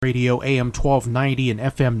Radio AM 1290 and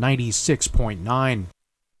FM 96.9.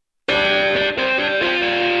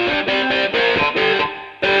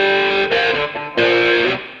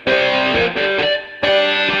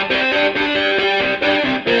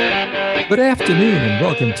 Good afternoon and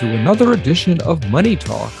welcome to another edition of Money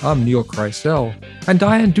Talk. I'm Neil Kreisel and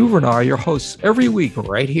Diane Duvernay, your hosts every week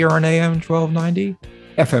right here on AM 1290,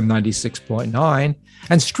 FM 96.9,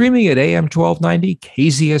 and streaming at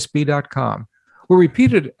AM1290KZSB.com. We're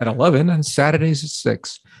repeated at 11 and Saturdays at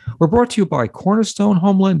 6. We're brought to you by Cornerstone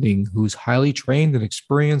Home Lending, whose highly trained and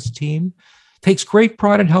experienced team takes great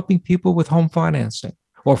pride in helping people with home financing,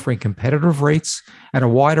 offering competitive rates and a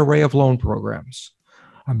wide array of loan programs.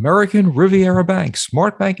 American Riviera Bank,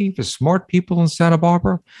 smart banking for smart people in Santa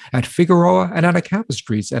Barbara, at Figueroa and Anacapa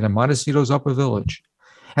Streets and in Montecito's Upper Village.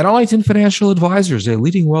 And Arlington Financial Advisors, a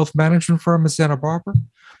leading wealth management firm in Santa Barbara,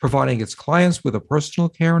 providing its clients with the personal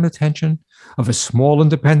care and attention of a small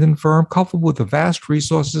independent firm coupled with the vast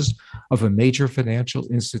resources of a major financial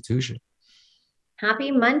institution. Happy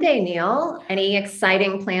Monday, Neil. Any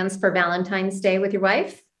exciting plans for Valentine's Day with your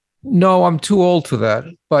wife? No, I'm too old for that,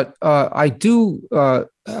 but I do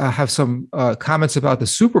have some comments about the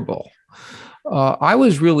Super Bowl. I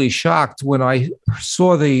was really shocked when I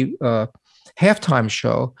saw the halftime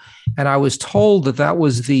show, and I was told that that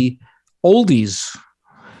was the oldies.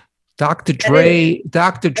 Dr. Dre.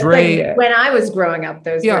 Like when I was growing up,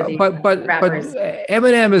 those were the rappers. But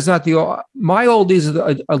Eminem is not my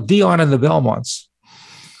oldies are Dion and the Belmonts.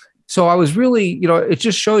 So I was really, it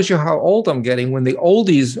just shows you how old I'm getting when the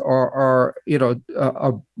oldies are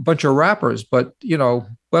a bunch of rappers, but,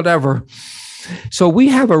 whatever. So we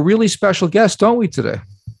have a really special guest, don't we, today?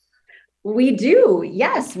 We do.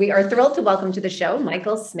 Yes, we are thrilled to welcome to the show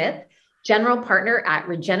Michael Smith, General Partner at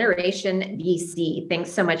Regeneration.VC.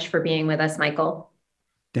 Thanks so much for being with us, Michael.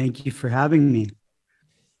 Thank you for having me.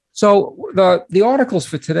 So the articles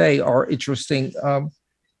for today are interesting.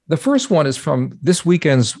 The first one is from this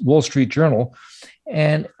weekend's Wall Street Journal,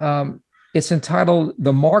 and it's entitled,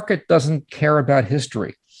 "The Market Doesn't Care About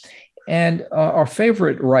History." And our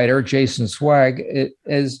favorite writer, Jason Swag,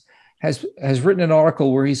 has written an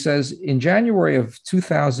article where he says, in January of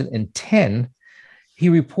 2010, he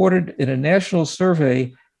reported in a national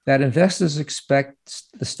survey that investors expect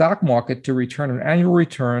the stock market to return an annual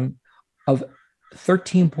return of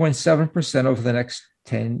 13.7% over the next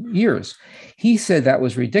 10 years. He said that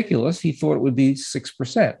was ridiculous. He thought it would be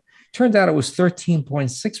 6%. Turned out it was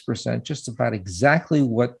 13.6%, just about exactly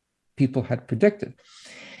what people had predicted.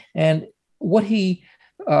 And what he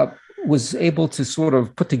was able to sort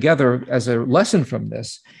of put together as a lesson from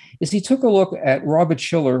this is he took a look at Robert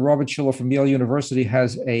Shiller. Robert Shiller from Yale University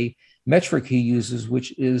has a metric he uses,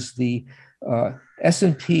 which is the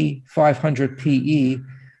S&P 500 PE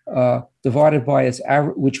divided by its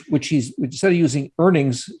average, which he's, instead of using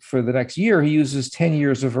earnings for the next year, he uses 10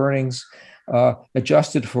 years of earnings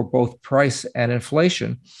adjusted for both price and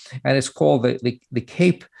inflation. And it's called the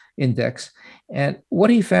CAPE index. And what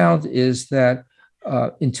he found is that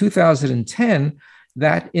in 2010,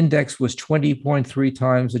 that index was 20.3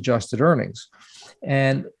 times adjusted earnings.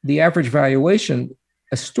 And the average valuation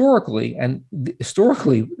historically,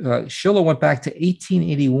 Shiller went back to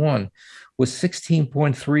 1881, was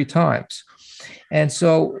 16.3 times. And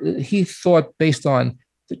so he thought, based on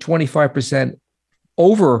the 25%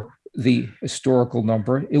 over the historical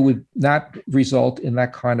number, it would not result in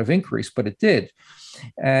that kind of increase, but it did.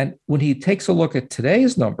 And when he takes a look at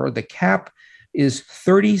today's number, the cap is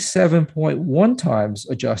 37.1 times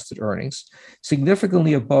adjusted earnings,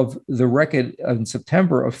 significantly above the record in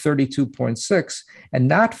September of 32.6, and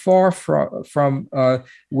not far from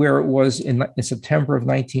where it was in September of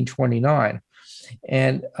 1929.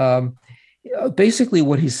 And basically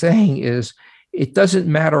what he's saying is, it doesn't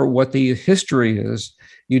matter what the history is.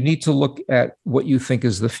 You need to look at what you think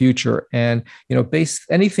is the future. And,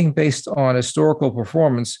 anything based on historical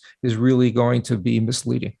performance is really going to be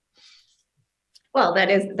misleading. Well,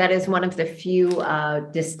 that is one of the few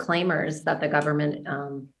disclaimers that the government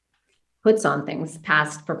puts on things.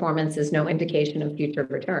 Past performance is no indication of future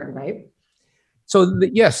return, right? So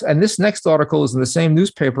yes, and this next article is in the same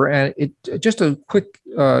newspaper, and it's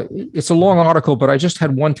a long article, but I just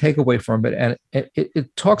had one takeaway from it, and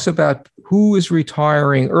it talks about who is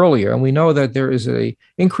retiring earlier, and we know that there is an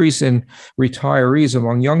increase in retirees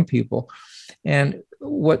among young people, and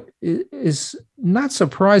what is not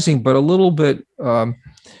surprising, but a little bit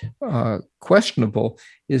questionable,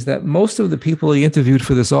 is that most of the people he interviewed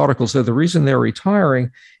for this article said the reason they're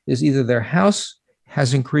retiring is either their house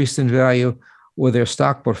has increased in value or their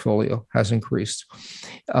stock portfolio has increased.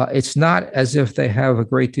 It's not as if they have a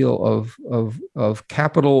great deal of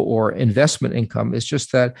capital or investment income. It's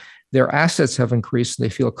just that their assets have increased and they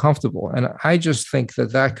feel comfortable. And I just think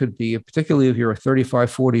that could be, particularly if you're a 35,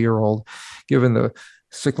 40-year-old, given the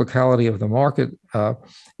cyclicality of the market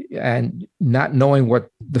and not knowing what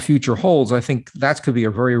the future holds, I think that could be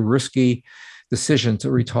a very risky decision to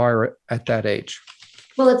retire at that age.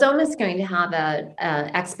 Well, it's almost going to have a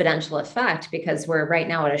exponential effect because we're right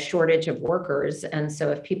now at a shortage of workers. And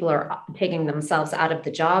so if people are taking themselves out of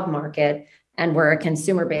the job market and we're a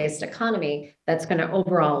consumer-based economy, that's going to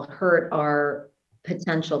overall hurt our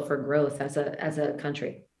potential for growth as a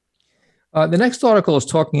country. The next article is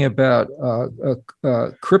talking about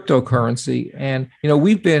cryptocurrency. And,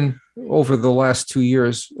 we've been, over the last 2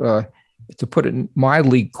 years, to put it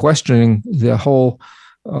mildly, questioning the whole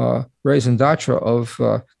raison d'etre of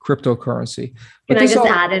cryptocurrency. Can I just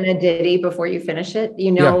add in a ditty before you finish it?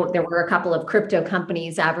 There were a couple of crypto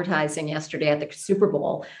companies advertising yesterday at the Super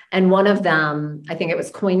Bowl, and one of them, I think it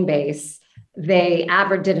was Coinbase, they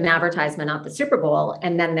did an advertisement at the Super Bowl,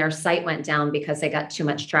 and then their site went down because they got too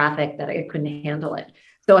much traffic that it couldn't handle it.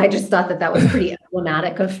 So I just thought that was pretty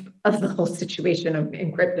emblematic of the whole situation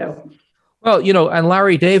in crypto. Well, and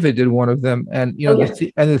Larry David did one of them, and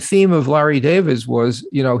the theme of Larry David's was,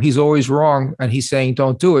 he's always wrong, and he's saying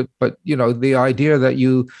don't do it. But the idea that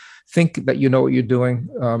you think that you know what you're doing,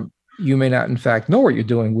 you may not, in fact, know what you're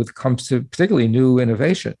doing when it comes to particularly new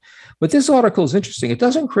innovation. But this article is interesting. It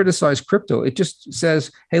doesn't criticize crypto. It just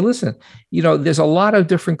says, hey, listen, there's a lot of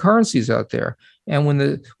different currencies out there. And when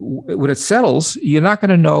it settles, you're not going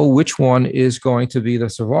to know which one is going to be the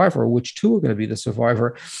survivor, which two are going to be the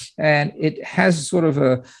survivor. And it has sort of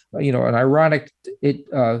an ironic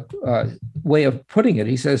way of putting it.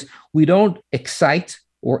 He says, we don't excite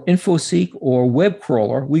or InfoSeek or web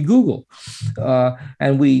crawler, we Google.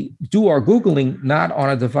 And we do our Googling not on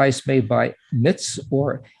a device made by MITS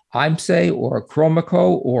or IMSA or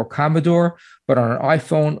Chromico or Commodore, but on an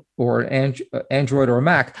iPhone or an Android or a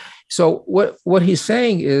Mac. So what he's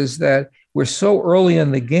saying is that we're so early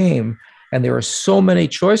in the game and there are so many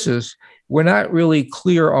choices, we're not really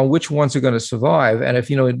clear on which ones are going to survive. And if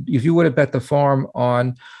you would have bet the farm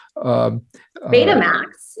on Betamax,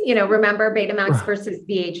 remember Betamax versus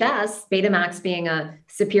VHS, Betamax being a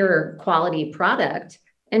superior quality product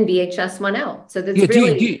and VHS won out. So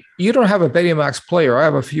you don't have a Betamax player. I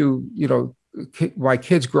have a few, my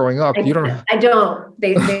kids growing up. I don't.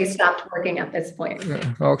 They stopped working at this point.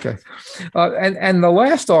 Okay. And the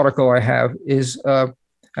last article I have is, and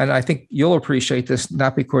I think you'll appreciate this,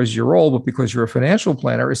 not because you're old, but because you're a financial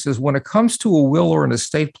planner. It says, when it comes to a will or an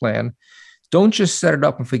estate plan, don't just set it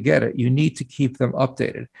up and forget it. You need to keep them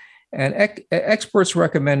updated. And experts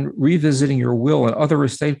recommend revisiting your will and other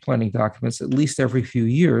estate planning documents at least every few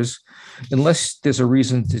years, unless there's a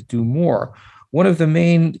reason to do more. One of the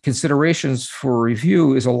main considerations for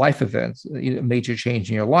review is a life event, a major change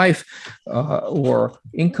in your life, or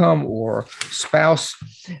income or spouse.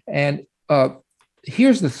 And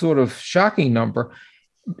here's the sort of shocking number.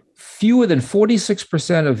 Fewer than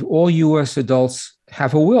 46% of all U.S. adults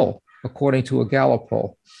have a will, according to a Gallup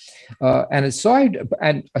poll. And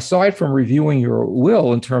aside from reviewing your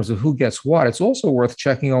will in terms of who gets what, it's also worth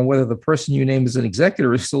checking on whether the person you name as an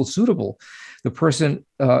executor is still suitable. The person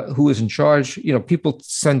who is in charge, people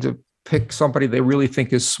tend to pick somebody they really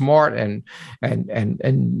think is smart and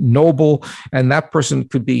noble, and that person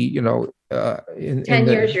could be, 10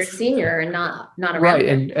 years your senior and not around. Right,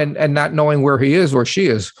 and not knowing where he is or she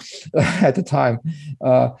is at the time.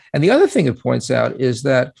 And the other thing it points out is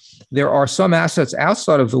that there are some assets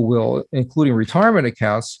outside of the will, including retirement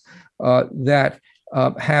accounts, that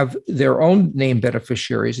have their own named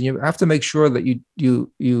beneficiaries, and you have to make sure that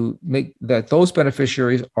you make that those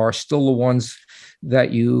beneficiaries are still the ones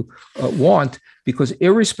that you want, because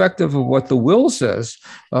irrespective of what the will says,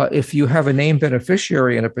 if you have a named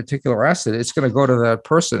beneficiary in a particular asset, it's going to go to that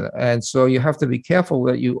person, and so you have to be careful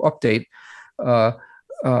that you update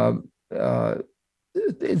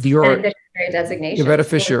your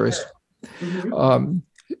beneficiaries. Mm-hmm.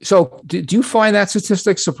 So do you find that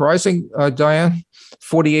statistic surprising, Diane?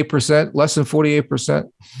 48%, less than 48%?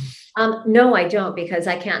 No, I don't, because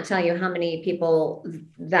I can't tell you how many people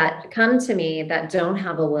that come to me that don't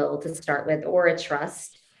have a will to start with or a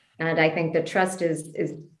trust. And I think the trust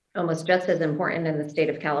is almost just as important in the state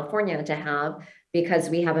of California to have, because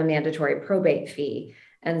we have a mandatory probate fee.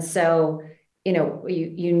 And so,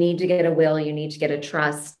 you need to get a will, you need to get a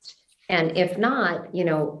trust. And if not,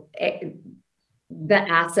 the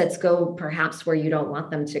assets go perhaps where you don't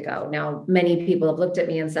want them to go. Now, many people have looked at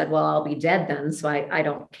me and said, well, I'll be dead then, so I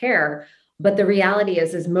don't care. But the reality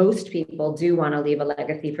is most people do want to leave a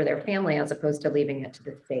legacy for their family as opposed to leaving it to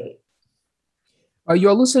the state.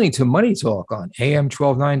 You're listening to Money Talk on AM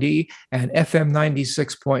 1290 and FM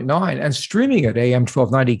 96.9 and streaming at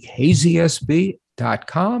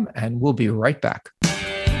AM1290KZSB.com. And we'll be right back.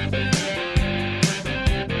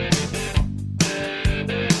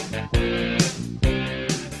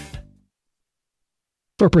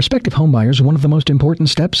 For prospective homebuyers, one of the most important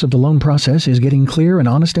steps of the loan process is getting clear and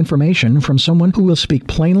honest information from someone who will speak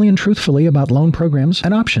plainly and truthfully about loan programs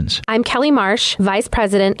and options. I'm Kelly Marsh, Vice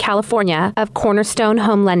President, California of Cornerstone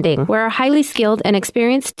Home Lending, where our highly skilled and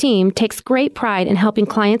experienced team takes great pride in helping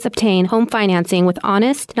clients obtain home financing with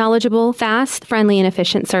honest, knowledgeable, fast, friendly, and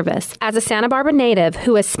efficient service. As a Santa Barbara native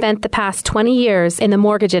who has spent the past 20 years in the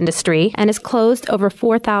mortgage industry and has closed over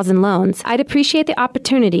 4,000 loans, I'd appreciate the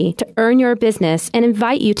opportunity to earn your business and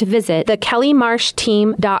invite you to visit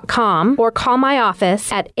thekellymarshteam.com or call my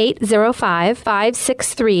office at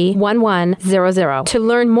 805-563-1100 to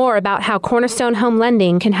learn more about how Cornerstone Home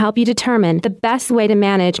Lending can help you determine the best way to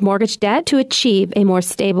manage mortgage debt to achieve a more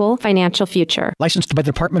stable financial future. Licensed by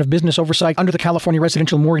the Department of Business Oversight under the California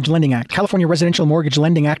Residential Mortgage Lending Act. California Residential Mortgage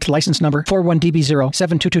Lending Act license number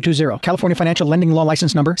 41DB0-72220. California Financial Lending Law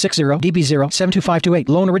license number 60DB0-72528.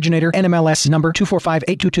 Loan originator NMLS number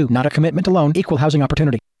 245822. Not a commitment to loan. Equal housing opportunity.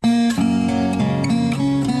 The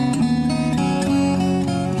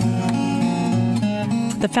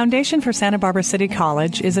Foundation for Santa Barbara City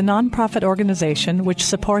College is a nonprofit organization which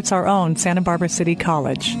supports our own Santa Barbara City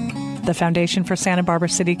College. The Foundation for Santa Barbara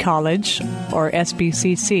City College, or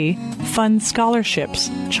SBCC, funds scholarships,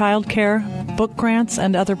 childcare, book grants,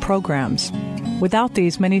 and other programs. Without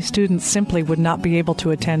these, many students simply would not be able to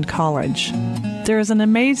attend college. There is an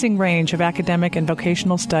amazing range of academic and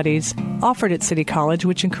vocational studies offered at City College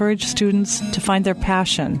which encourage students to find their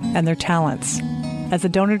passion and their talents. As a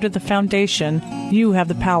donor to the foundation, you have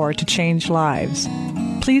the power to change lives.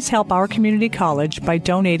 Please help our community college by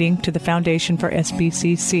donating to the Foundation for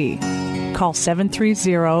SBCC. Call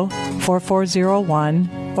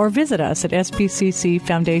 730-4401 or visit us at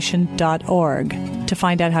sbccfoundation.org to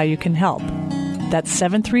find out how you can help. That's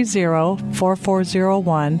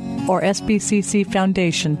 730-4401 or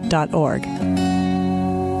sbccfoundation.org.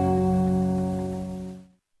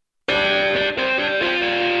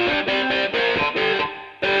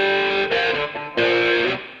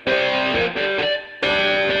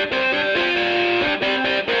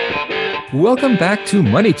 Welcome back to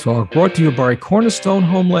Money Talk, brought to you by Cornerstone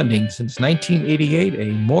Home Lending. Since 1988, a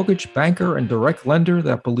mortgage banker and direct lender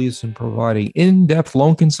that believes in providing in-depth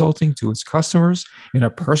loan consulting to its customers in a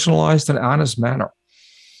personalized and honest manner.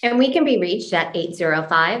 And we can be reached at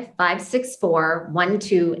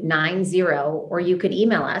 805-564-1290, or you could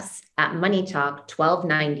email us at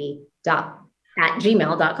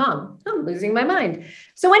moneytalk1290@gmail.com. I'm losing my mind.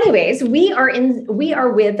 So anyways, we are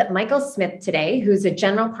with Michael Smith today, who's a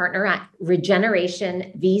general partner at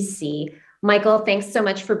Regeneration.VC. Michael, thanks so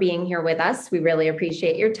much for being here with us. We really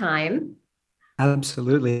appreciate your time.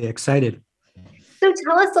 Absolutely. Excited. So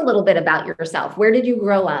tell us a little bit about yourself. Where did you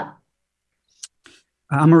grow up?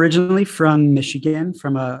 I'm originally from Michigan,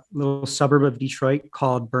 from a little suburb of Detroit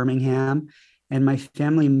called Birmingham. And my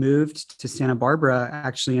family moved to Santa Barbara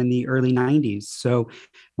actually in the early 90s. So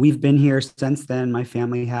we've been here since then, my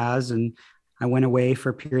family has. And I went away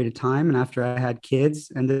for a period of time. And after I had kids,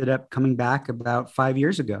 ended up coming back about 5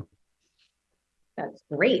 years ago. That's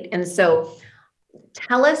great. And so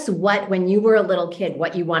tell us when you were a little kid,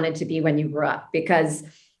 what you wanted to be when you grew up, because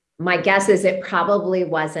my guess is it probably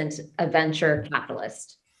wasn't a venture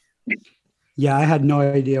capitalist. Yeah, I had no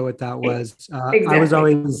idea what that was. Exactly. I was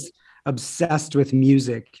always obsessed with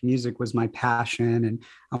music. Music was my passion, and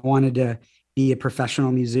I wanted to be a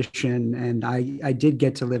professional musician. And I did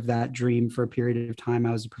get to live that dream for a period of time.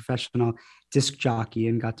 I was a professional disc jockey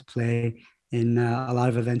and got to play in a lot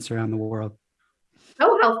of events around the world.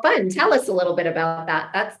 Oh, how fun. Tell us a little bit about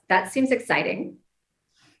that. That seems exciting.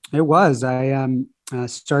 It was. I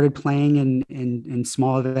started playing in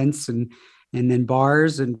small events and then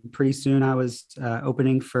bars. And pretty soon I was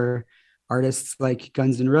opening for artists like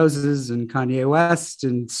Guns N' Roses and Kanye West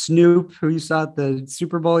and Snoop, who you saw at the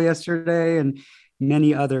Super Bowl yesterday, and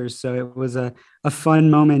many others. So it was a fun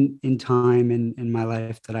moment in time in my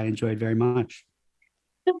life that I enjoyed very much.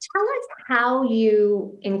 So tell us how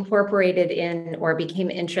you incorporated in or became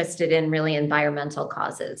interested in really environmental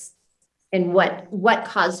causes, and what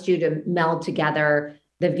caused you to meld together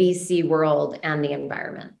the VC world and the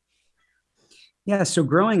environment. Yeah, so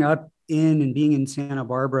growing up in and being in Santa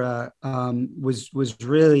Barbara was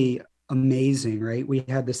really amazing, right? We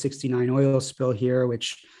had the 69 oil spill here,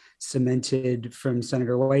 which cemented from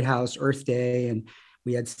Senator Whitehouse, Earth Day, and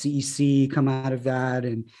we had CEC come out of that,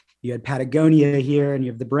 and you had Patagonia here, and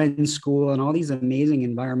you have the Brenton School, and all these amazing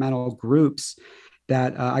environmental groups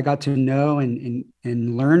that I got to know and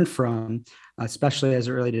learn from, especially as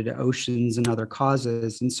it related to oceans and other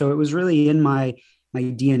causes. And so it was really in my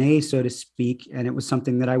DNA, so to speak, and it was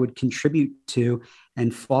something that I would contribute to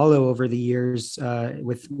and follow over the years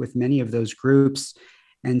with many of those groups.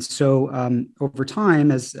 And so over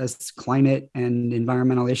time, as climate and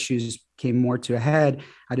environmental issues came more to a head,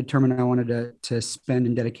 I determined I wanted to spend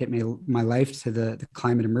and dedicate my life to the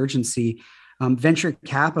climate emergency. Venture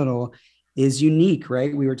capital is unique,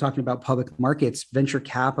 right? We were talking about public markets. Venture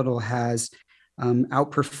capital has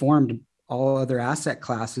outperformed all other asset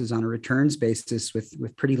classes on a returns basis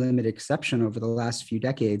with pretty limited exception over the last few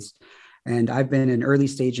decades. And I've been an early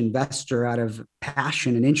stage investor out of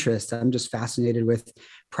passion and interest. I'm just fascinated with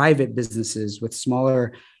private businesses, with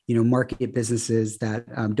smaller, market businesses that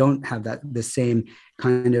don't have the same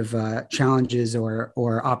kind of challenges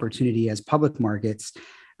or opportunity as public markets.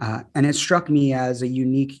 And it struck me as a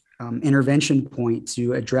unique intervention point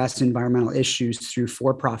to address environmental issues through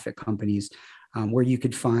for-profit companies, where you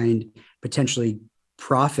could find potentially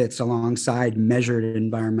profits alongside measured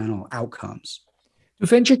environmental outcomes. Do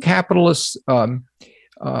venture capitalists have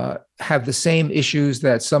the same issues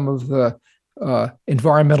that some of the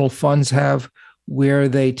environmental funds have, where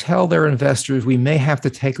they tell their investors, we may have to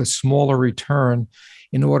take a smaller return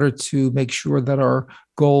in order to make sure that our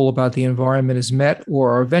goal about the environment is met?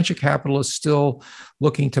 Or are venture capitalists still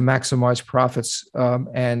looking to maximize profits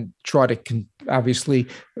and try to obviously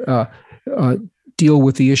deal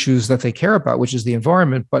with the issues that they care about, which is the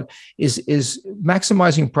environment? But is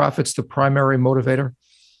maximizing profits the primary motivator?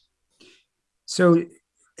 So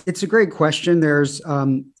it's a great question. There's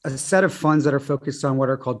a set of funds that are focused on what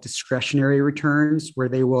are called discretionary returns, where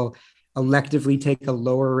they will electively take a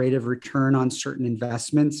lower rate of return on certain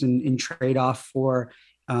investments in trade-off for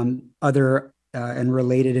other and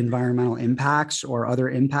related environmental impacts or other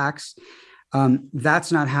impacts.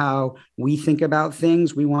 That's not how we think about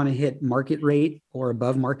things. We want to hit market rate or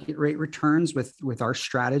above market rate returns with our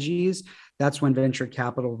strategies. That's when venture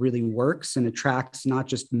capital really works and attracts not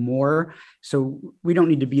just more. So we don't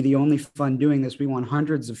need to be the only fund doing this. We want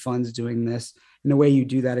hundreds of funds doing this. And the way you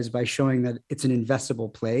do that is by showing that it's an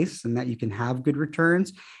investable place and that you can have good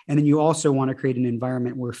returns. And then you also want to create an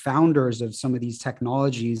environment where founders of some of these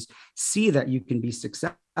technologies see that you can be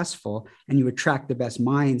successful, and you attract the best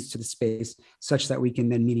minds to the space such that we can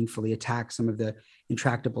then meaningfully attack some of the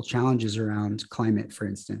intractable challenges around climate, for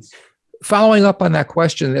instance. Following up on that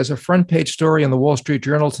question, there's a front page story in the Wall Street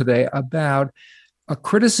Journal today about a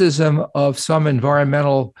criticism of some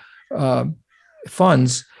environmental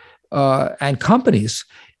funds and companies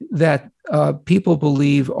that people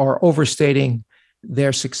believe are overstating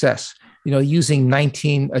their success. Using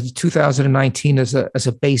 2019 as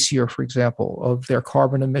a base year, for example, of their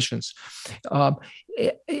carbon emissions.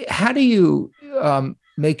 How do you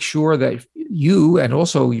make sure that you and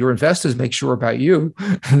also your investors make sure about you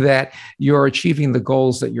that you're achieving the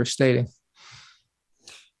goals that you're stating?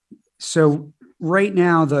 So right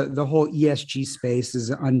now, the whole ESG space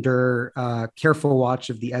is under careful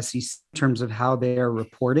watch of the SEC in terms of how they are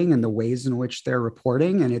reporting and the ways in which they're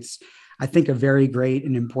reporting. And it's, I think, a very great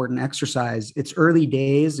and important exercise. It's early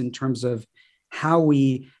days in terms of how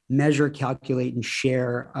we measure, calculate, and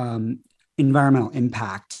share environmental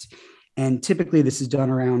impact. And typically this is done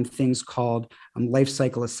around things called life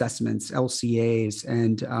cycle assessments, LCAs,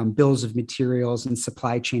 and bills of materials and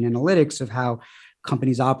supply chain analytics of how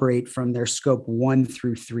companies operate from their scope 1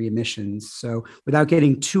 through 3 emissions. So without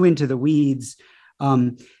getting too into the weeds,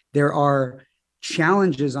 there are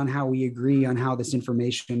challenges on how we agree on how this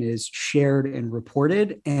information is shared and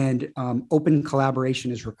reported, and open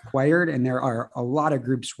collaboration is required. And there are a lot of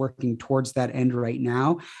groups working towards that end right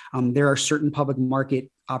now. There are certain public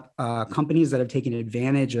market companies that have taken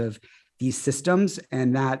advantage of these systems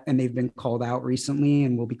and they've been called out recently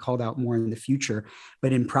and will be called out more in the future.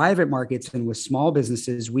 But in private markets and with small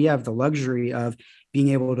businesses, we have the luxury of being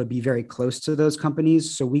able to be very close to those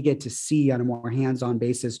companies. So we get to see on a more hands-on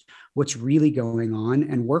basis what's really going on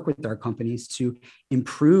and work with our companies to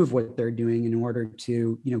improve what they're doing in order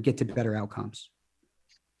to, get to better outcomes.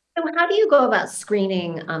 So how do you go about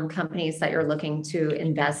screening companies that you're looking to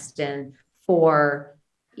invest in for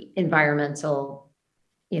environmental,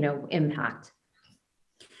 impact?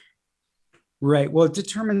 Right. Well, it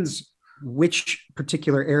determines which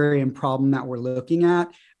particular area and problem that we're looking at.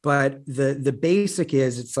 But the basic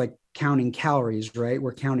is, it's like counting calories, right?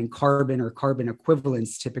 We're counting carbon or carbon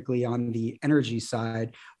equivalents typically on the energy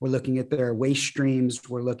side. We're looking at their waste streams.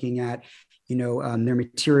 We're looking at, their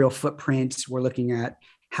material footprints. We're looking at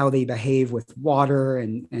how they behave with water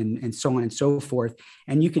and so on and so forth.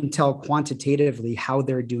 And you can tell quantitatively how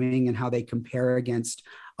they're doing and how they compare against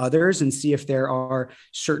others, and see if there are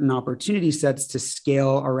certain opportunity sets to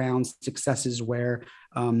scale around successes where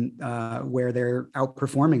they're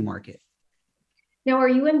outperforming market. Now, are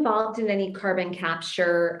you involved in any carbon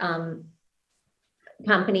capture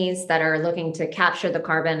companies that are looking to capture the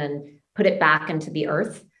carbon and put it back into the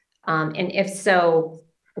earth? And if so,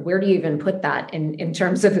 where do you even put that in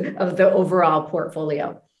terms of the overall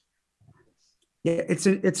portfolio? Yeah, it's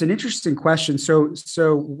an interesting question.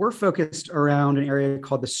 So we're focused around an area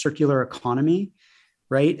called the circular economy,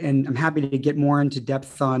 right? And I'm happy to get more into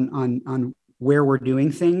depth on where we're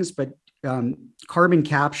doing things, but carbon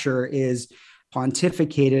capture is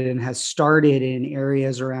pontificated and has started in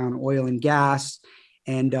areas around oil and gas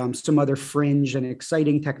and some other fringe and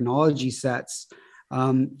exciting technology sets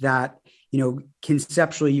that,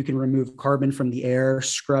 conceptually you can remove carbon from the air,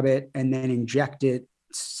 scrub it, and then inject it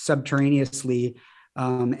subterraneously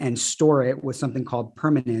and store it with something called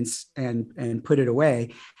permanence and put it away.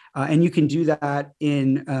 And you can do that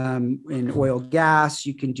in oil gas.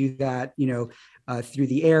 You can do that, through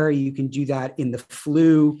the air. You can do that in the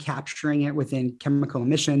flue, capturing it within chemical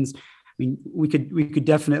emissions. I mean, we could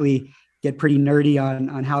definitely get pretty nerdy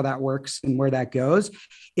on how that works and where that goes.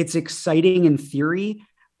 It's exciting in theory.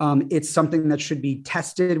 It's something that should be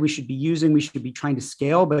tested. We should be using. We should be trying to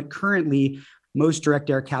scale. But currently, most direct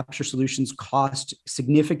air capture solutions cost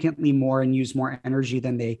significantly more and use more energy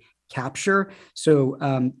than they capture.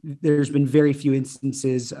 So there's been very few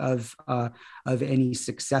instances of any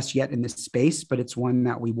success yet in this space, but it's one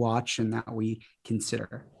that we watch and that we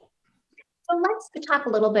consider. So let's talk a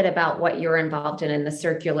little bit about what you're involved in the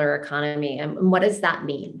circular economy, and what does that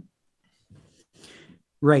mean?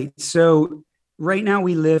 Right. So right now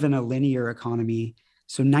we live in a linear economy.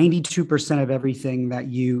 So 92% of everything that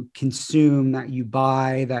you consume, that you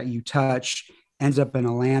buy, that you touch ends up in a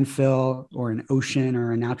landfill or an ocean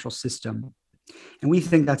or a natural system. And we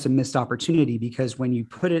think that's a missed opportunity, because when you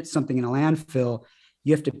put something in a landfill,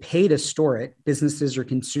 you have to pay to store it. Businesses or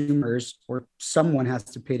consumers or someone has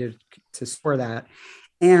to pay to store that.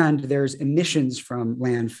 And there's emissions from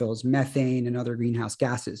landfills, methane and other greenhouse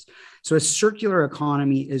gases. So a circular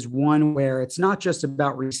economy is one where it's not just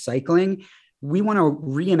about recycling. We want to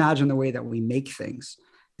reimagine the way that we make things.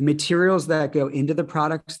 The materials that go into the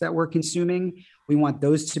products that we're consuming, we want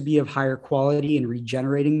those to be of higher quality and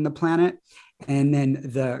regenerating the planet. And then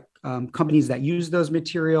the companies that use those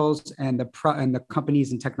materials and the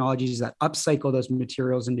companies and technologies that upcycle those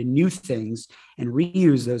materials into new things and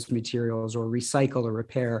reuse those materials or recycle or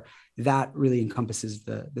repair, that really encompasses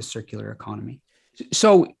the circular economy.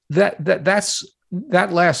 So that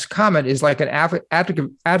last comment is like an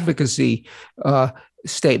advocacy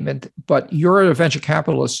statement, but you're a venture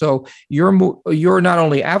capitalist, so you're not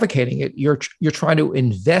only advocating it, you're trying to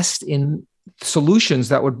invest in solutions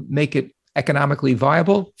that would make it economically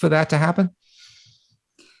viable for that to happen?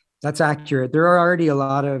 That's accurate. There are already a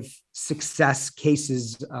lot of success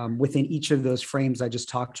cases within each of those frames I just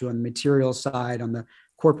talked to, on the material side, on the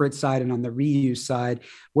corporate side, and on the reuse side.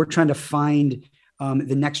 We're trying to find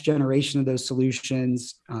the next generation of those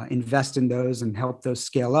solutions, invest in those and help those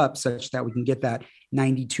scale up such that we can get that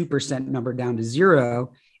 92% number down to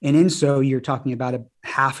zero. And in so, you're talking about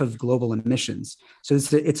half of global emissions. So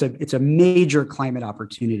it's a major climate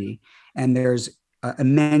opportunity, and there's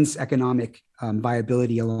immense economic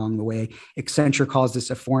viability along the way. Accenture calls this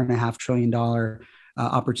a $4.5 trillion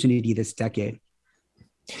opportunity this decade.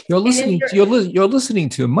 You're listening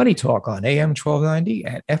to Money Talk on AM 1290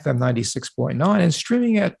 and FM 96.9 and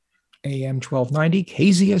streaming at AM 1290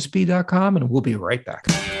 KZSB.com, and we'll be right back.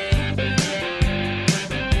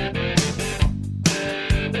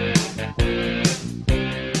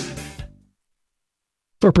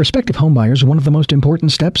 For prospective homebuyers, one of the most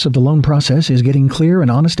important steps of the loan process is getting clear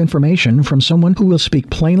and honest information from someone who will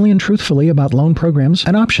speak plainly and truthfully about loan programs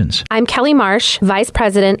and options. I'm Kelly Marsh, Vice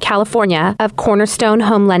President, California of Cornerstone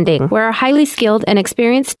Home Lending, where our highly skilled and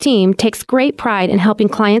experienced team takes great pride in helping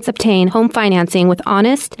clients obtain home financing with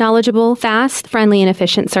honest, knowledgeable, fast, friendly, and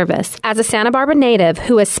efficient service. As a Santa Barbara native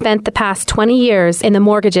who has spent the past 20 years in the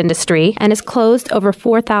mortgage industry and has closed over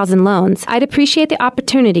 4,000 loans, I'd appreciate the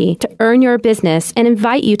opportunity to earn your business and invite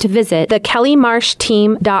invite you to visit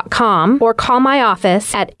thekellymarshteam.com or call my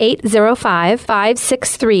office at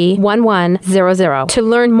 805-563-1100 to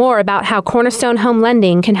learn more about how Cornerstone Home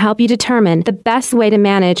Lending can help you determine the best way to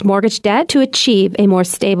manage mortgage debt to achieve a more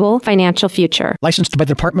stable financial future. Licensed by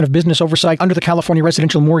the Department of Business Oversight under the California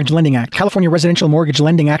Residential Mortgage Lending Act. California Residential Mortgage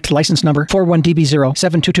Lending Act license number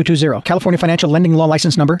 41DB0-72220. California Financial Lending Law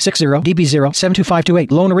license number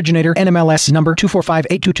 60DB0-72528. Loan originator NMLS number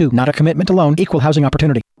 245822. Not a commitment to loan. Equal housing opportunity.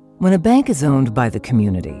 When a bank is owned by the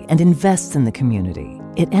community and invests in the community,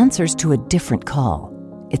 it answers to a different call.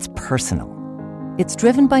 It's personal. It's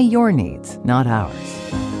driven by your needs, not ours.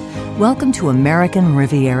 Welcome to American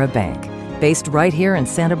Riviera Bank, based right here in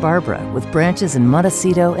Santa Barbara with branches in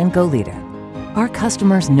Montecito and Goleta. Our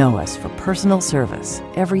customers know us for personal service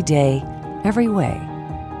every day, every way.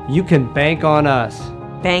 You can bank on us.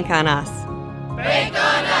 Bank on us. Bank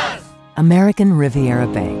on us! American Riviera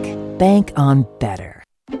Bank. Bank on better.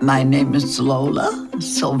 My name is Lola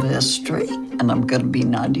Silvestri, and I'm going to be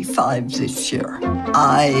 95 this year.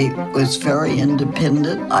 I was very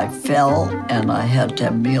independent. I fell, and I had to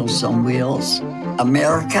have Meals on Wheels.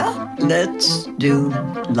 America, let's do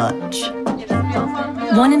lunch.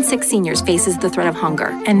 1 in 6 seniors faces the threat of hunger,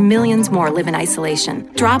 and millions more live in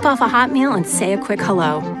isolation. Drop off a hot meal and say a quick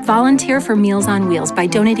hello. Volunteer for Meals on Wheels by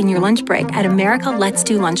donating your lunch break at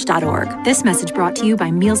americaletsdolunch.org. This message brought to you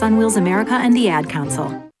by Meals on Wheels America and the Ad Council.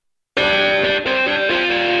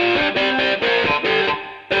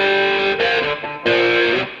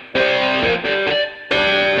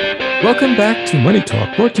 Welcome back to Money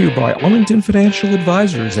Talk, brought to you by Arlington Financial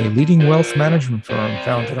Advisors, a leading wealth management firm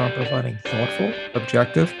founded on providing thoughtful,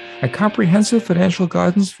 objective, and comprehensive financial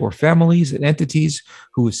guidance for families and entities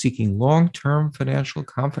who are seeking long-term financial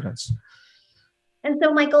confidence. And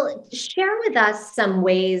so, Michael, share with us some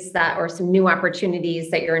ways that, or some new opportunities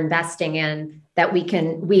that you're investing in that we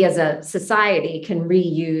as a society can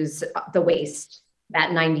reuse the waste, that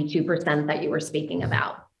 92% that you were speaking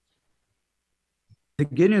about. The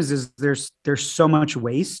good news is there's so much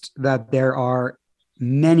waste that there are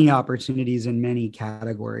many opportunities in many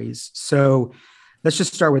categories. So let's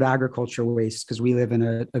just start with agricultural waste, because we live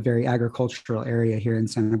in a very agricultural area here in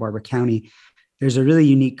Santa Barbara County. There's a really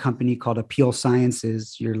unique company called Appeal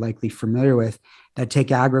Sciences, you're likely familiar with, that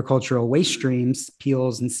take agricultural waste streams,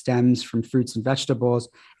 peels and stems from fruits and vegetables,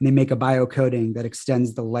 and they make a biocoating that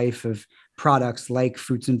extends the life of products like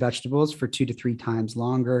fruits and vegetables for 2 to 3 times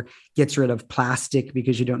longer, gets rid of plastic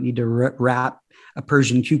because you don't need to wrap a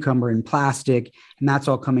Persian cucumber in plastic. And that's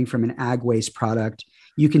all coming from an ag waste product.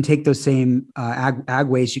 You can take those same ag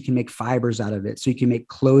waste, you can make fibers out of it. So you can make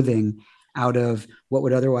clothing out of what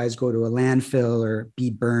would otherwise go to a landfill or be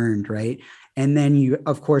burned, right? And then you,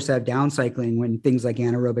 of course, have downcycling when things like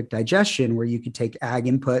anaerobic digestion, where you could take ag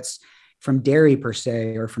inputs from dairy per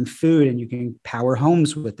se, or from food, and you can power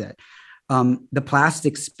homes with it. The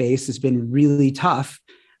plastic space has been really tough.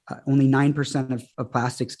 Only 9% of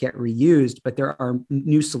plastics get reused, but there are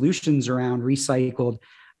new solutions around recycled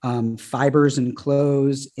fibers and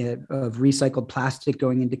clothes, of recycled plastic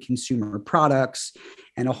going into consumer products,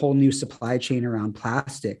 and a whole new supply chain around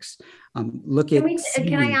plastics. Can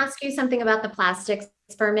I ask you something about the plastics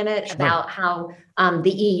for a minute? Sure. About how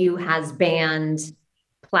the EU has banned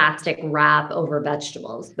plastic wrap over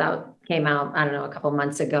vegetables. That came out, I don't know, a couple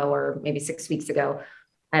months ago, or maybe 6 weeks ago.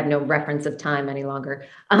 I have no reference of time any longer.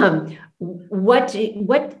 What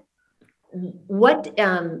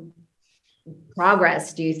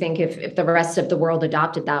progress do you think, if the rest of the world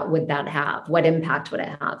adopted that, would that have? What impact would it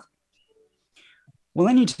have? Well,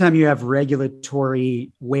 anytime you have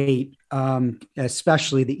regulatory weight,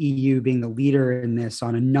 especially the EU being the leader in this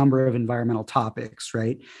on a number of environmental topics,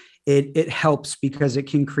 right? It helps because it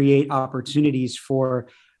can create opportunities for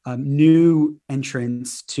new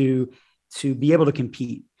entrants to be able to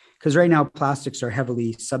compete. Because right now, plastics are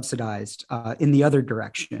heavily subsidized in the other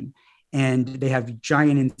direction, and they have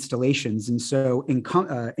giant installations. And so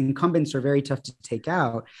incumbents are very tough to take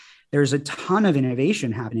out. There's a ton of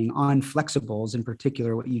innovation happening on flexibles, in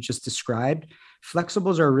particular, what you just described.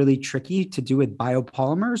 Flexibles are really tricky to do with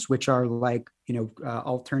biopolymers, which are like,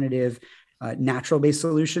 alternative natural-based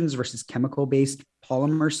solutions versus chemical-based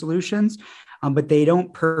polymer solutions. But they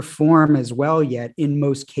don't perform as well yet in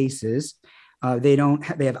most cases. They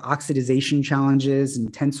have oxidization challenges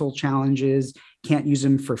and tensile challenges. Can't use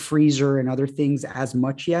them for freezer and other things as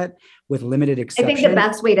much yet, with limited exception. I think the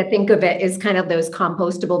best way to think of it is kind of those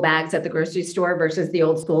compostable bags at the grocery store versus the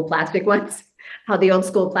old school plastic ones. How the old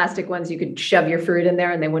school plastic ones, you could shove your fruit in there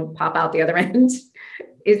and they wouldn't pop out the other end.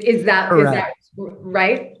 Is that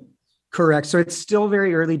right? Correct. So it's still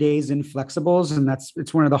very early days in flexibles, and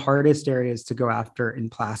it's one of the hardest areas to go after in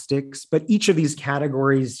plastics. But each of these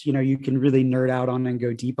categories, you can really nerd out on and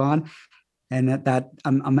go deep on, and that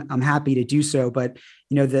I'm happy to do so. But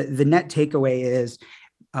the net takeaway is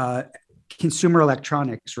consumer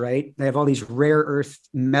electronics, right? They have all these rare earth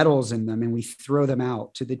metals in them, and we throw them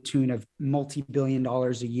out to the tune of multi-billion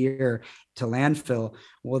dollars a year to landfill.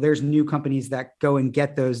 Well, there's new companies that go and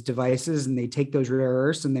get those devices, and they take those rare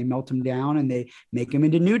earths and they melt them down, and they make them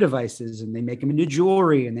into new devices, and they make them into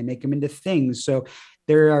jewelry, and they make them into things. So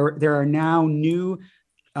there are now new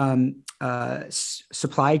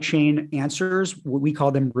supply chain answers. We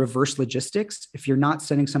call them reverse logistics. If you're not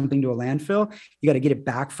sending something to a landfill, you got to get it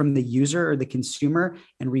back from the user or the consumer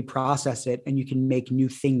and reprocess it, and you can make new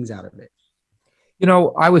things out of it.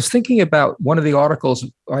 I was thinking about one of the articles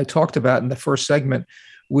I talked about in the first segment,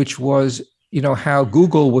 which was, how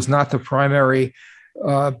Google was not the primary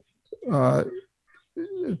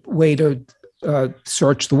way to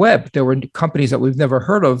search the web. There were companies that we've never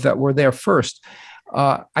heard of that were there first.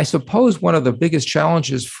 I suppose one of the biggest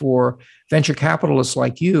challenges for venture capitalists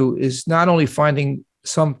like you is not only finding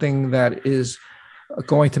something that is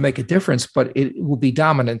going to make a difference, but it will be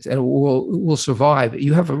dominant and it will survive.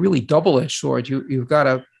 You have a really double-edged sword. You've got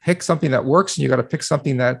to pick something that works, and you've got to pick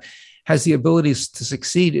something that has the abilities to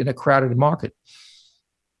succeed in a crowded market.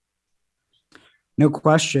 No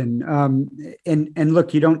question. And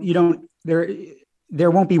look,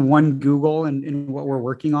 there won't be one Google in what we're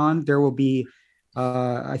working on. There will be,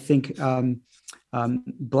 I think,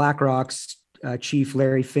 BlackRock's chief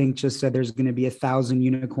Larry Fink just said there's going to be 1,000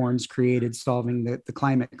 unicorns created solving the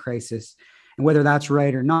climate crisis. And whether that's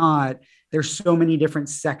right or not, there's so many different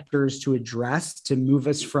sectors to address to move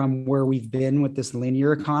us from where we've been with this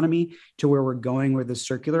linear economy to where we're going with the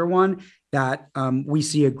circular one, that we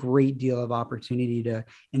see a great deal of opportunity to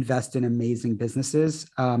invest in amazing businesses.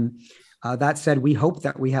 That said, we hope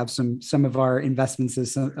that we have some of our investments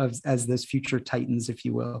as this future titans, if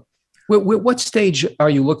you will. What stage are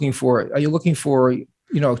you looking for? Are you looking for,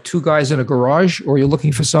 two guys in a garage, or are you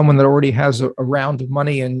looking for someone that already has a round of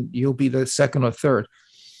money and you'll be the second or third?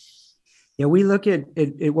 Yeah, we look at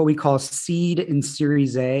what we call seed and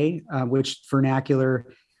Series A, which vernacular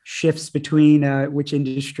shifts between which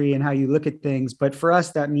industry and how you look at things. But for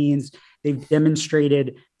us, that means they've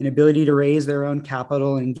demonstrated an ability to raise their own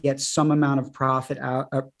capital and get some amount of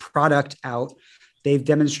product out. They've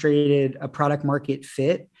demonstrated a product market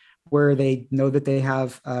fit where they know that they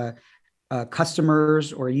have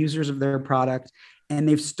customers or users of their product. And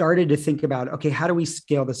they've started to think about, okay, how do we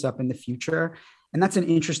scale this up in the future? And that's an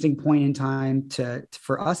interesting point in time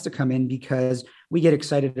for us to come in, because we get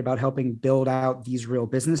excited about helping build out these real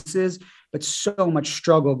businesses, but so much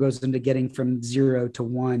struggle goes into getting from 0 to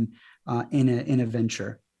 1 in a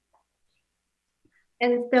venture.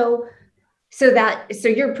 And so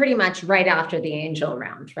you're pretty much right after the angel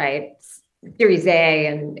round, right? Series A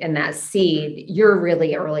and that seed, you're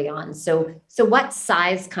really early on. So what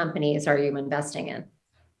size companies are you investing in?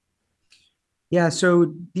 Yeah,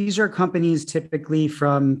 so these are companies typically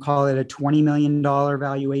from, call it a $20 million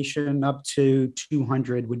valuation up to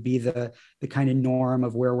 200 would be the kind of norm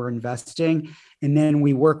of where we're investing. And then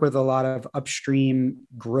we work with a lot of upstream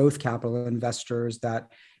growth capital investors that,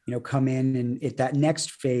 come in and at that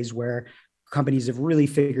next phase where companies have really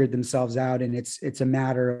figured themselves out, and it's a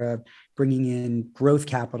matter of bringing in growth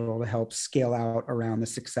capital to help scale out around the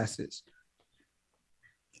successes.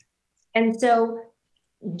 And so,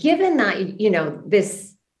 given that,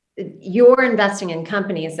 you're investing in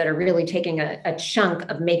companies that are really taking a chunk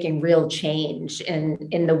of making real change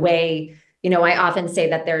in the way, I often say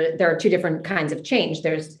that there are two different kinds of change.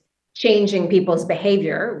 There's changing people's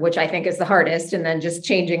behavior, which I think is the hardest, and then just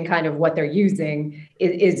changing kind of what they're using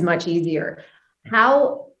is much easier.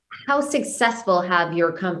 How successful have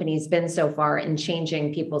your companies been so far in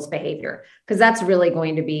changing people's behavior? Because that's really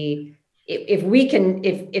going to be, your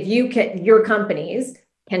companies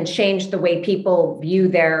can change the way people view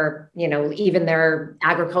their, even their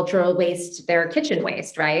agricultural waste, their kitchen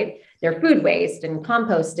waste, right? Their food waste, and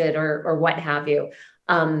compost it or what have you.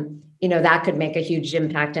 That could make a huge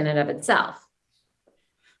impact in and of itself.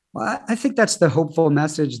 Well, I think that's the hopeful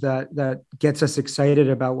message that gets us excited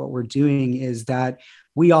about what we're doing, is that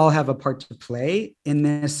we all have a part to play in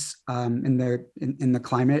this, in the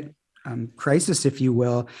climate crisis, if you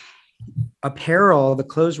will. Apparel, the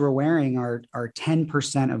clothes we're wearing are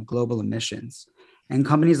 10% of global emissions. And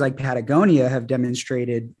companies like Patagonia have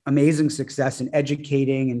demonstrated amazing success in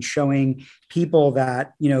educating and showing people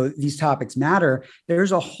that, these topics matter.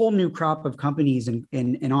 There's a whole new crop of companies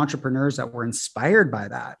and entrepreneurs that were inspired by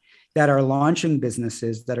that that are launching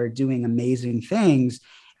businesses that are doing amazing things.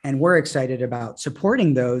 And we're excited about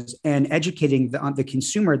supporting those and educating the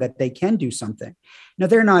consumer that they can do something. Now,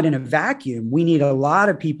 they're not in a vacuum. We need a lot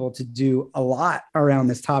of people to do a lot around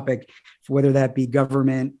this topic, whether that be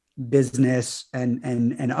government, business,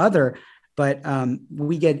 and other. But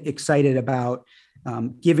we get excited about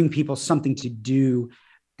giving people something to do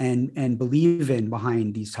and believe in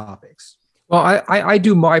behind these topics. Well, I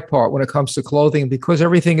do my part when it comes to clothing because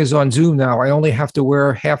everything is on Zoom now. I only have to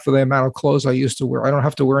wear half of the amount of clothes I used to wear. I don't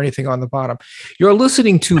have to wear anything on the bottom. You're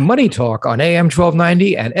listening to Money Talk on AM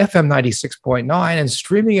 1290 and FM 96.9 and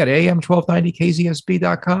streaming at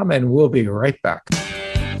AM1290KZSB.com. And we'll be right back.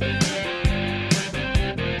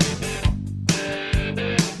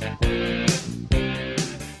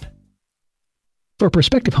 For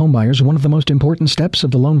prospective homebuyers, one of the most important steps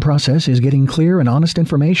of the loan process is getting clear and honest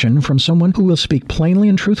information from someone who will speak plainly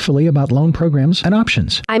and truthfully about loan programs and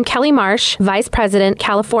options. I'm Kelly Marsh, Vice President,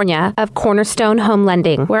 California of Cornerstone Home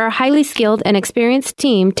Lending, where our highly skilled and experienced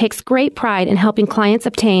team takes great pride in helping clients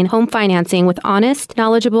obtain home financing with honest,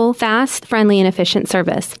 knowledgeable, fast, friendly, and efficient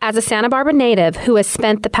service. As a Santa Barbara native who has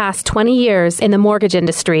spent the past 20 years in the mortgage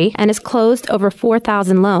industry and has closed over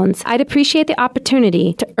 4,000 loans, I'd appreciate the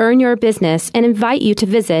opportunity to earn your business and invite you to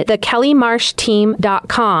visit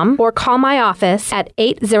thekellymarshteam.com or call my office at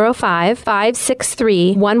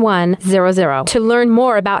 805-563-1100 to learn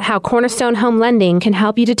more about how Cornerstone Home Lending can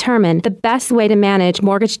help you determine the best way to manage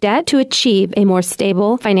mortgage debt to achieve a more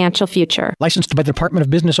stable financial future. Licensed by the Department of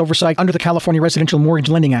Business Oversight under the California Residential Mortgage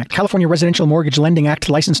Lending Act. California Residential Mortgage Lending Act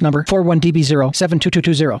license number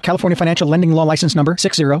 41DB0722220. California Financial Lending Law license number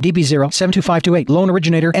 60DB072528. Loan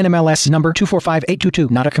originator NMLS number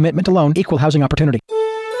 245822. Not a commitment to loan. Equal housing opportunity.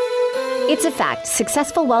 It's a fact.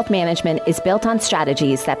 Successful wealth management is built on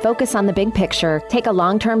strategies that focus on the big picture, take a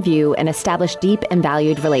long-term view, and establish deep and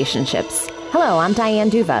valued relationships. Hello, I'm Diane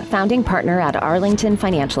Duva, founding partner at Arlington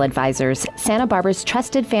Financial Advisors, Santa Barbara's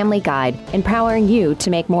trusted family guide, empowering you to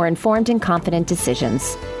make more informed and confident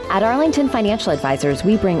decisions. At Arlington Financial Advisors,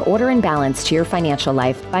 we bring order and balance to your financial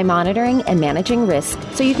life by monitoring and managing risk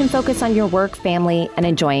so you can focus on your work, family, and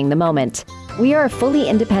enjoying the moment. We are a fully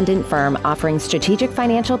independent firm offering strategic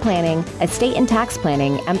financial planning, estate and tax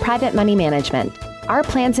planning, and private money management. Our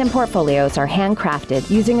plans and portfolios are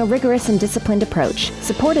handcrafted using a rigorous and disciplined approach,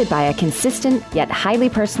 supported by a consistent yet highly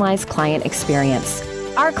personalized client experience.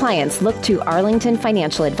 Our clients look to Arlington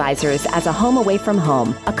Financial Advisors as a home away from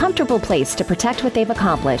home, a comfortable place to protect what they've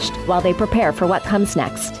accomplished while they prepare for what comes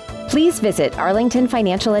next. Please visit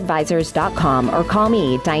arlingtonfinancialadvisors.com or call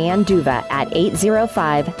me, Diane Duva, at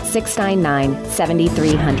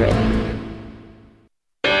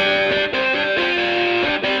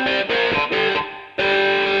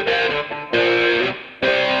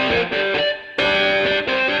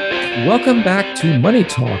Welcome back to Money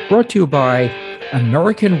Talk, brought to you by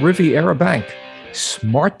American Riviera Bank.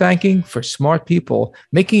 Smart banking for smart people,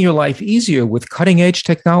 making your life easier with cutting-edge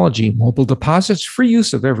technology, mobile deposits, free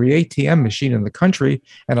use of every ATM machine in the country,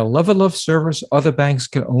 and a level of service other banks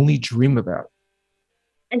can only dream about.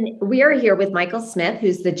 And we are here with Michael Smith,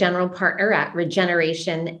 who's the general partner at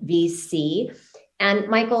Regeneration.VC. And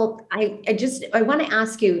Michael, I want to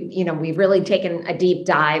ask you, we've really taken a deep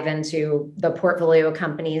dive into the portfolio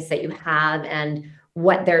companies that you have and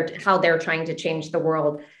how they're trying to change the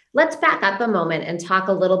world. Let's back up a moment and talk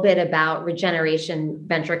a little bit about Regeneration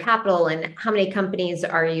Venture Capital and how many companies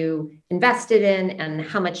are you invested in and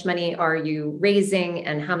how much money are you raising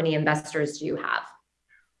and how many investors do you have?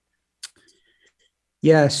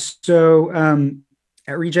 Yes. So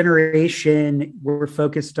at Regeneration, we're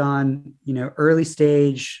focused on, early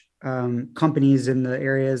stage companies in the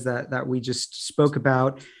areas that we just spoke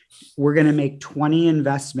about. We're going to make 20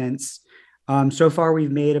 investments. So far,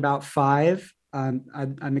 we've made about 5.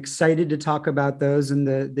 I'm excited to talk about those in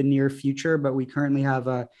the near future, but we currently have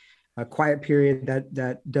a quiet period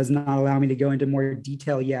that does not allow me to go into more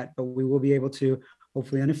detail yet, but we will be able to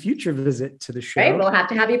hopefully on a future visit to the show. Right, we'll have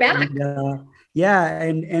to have you back.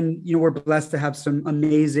 And we're blessed to have some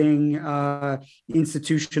amazing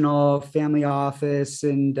institutional family office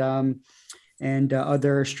and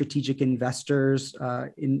other strategic investors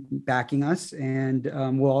in backing us. And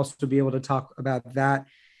we'll also be able to talk about that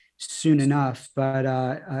soon enough, but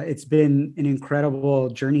it's been an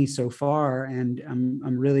incredible journey so far, and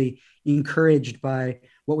I'm really encouraged by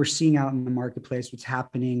what we're seeing out in the marketplace, what's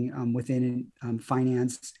happening within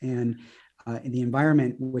finance and in the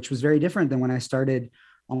environment, which was very different than when I started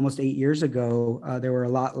almost 8 years ago. There were a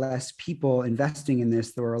lot less people investing in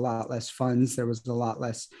this. There were a lot less funds. There was a lot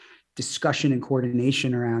less discussion and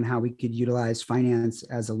coordination around how we could utilize finance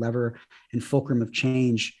as a lever and fulcrum of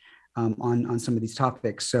change. on some of these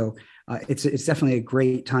topics. So it's definitely a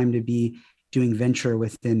great time to be doing venture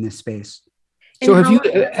within this space. So have you,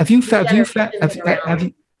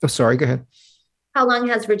 oh, sorry, go ahead. How long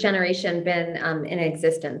has Regeneration been in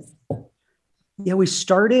existence? Yeah, we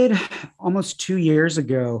started almost 2 years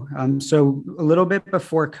ago. So a little bit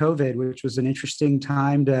before COVID, which was an interesting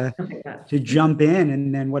time to jump in.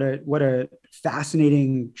 And then what a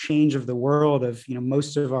fascinating change of the world of,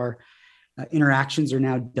 most of our interactions are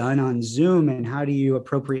now done on Zoom, and how do you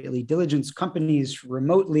appropriately diligence companies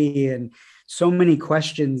remotely? And so many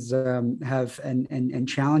questions and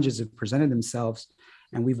challenges have presented themselves,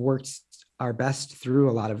 and we've worked our best through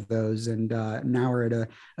a lot of those. And now we're at a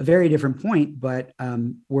very different point, but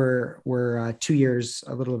we're 2 years,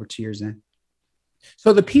 a little over 2 years in.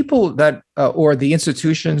 So the people that, or the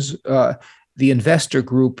institutions, the investor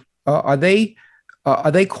group, are they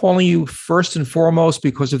calling you first and foremost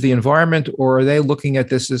because of the environment, or are they looking at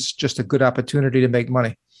this as just a good opportunity to make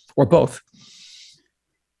money, or both?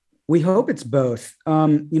 We hope it's both.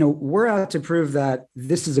 We're out to prove that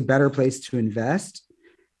this is a better place to invest.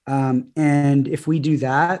 And if we do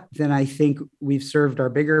that, then I think we've served our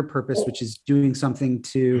bigger purpose, which is doing something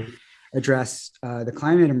to address the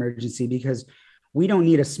climate emergency, because we don't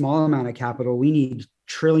need a small amount of capital. We need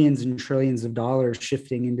trillions and trillions of dollars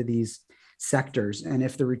shifting into these sectors. And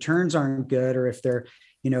if the returns aren't good, or if they're,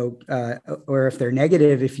 or if they're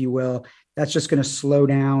negative, if you will, that's just going to slow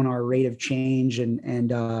down our rate of change and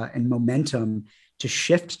momentum to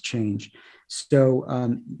shift change.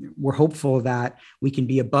 So we're hopeful that we can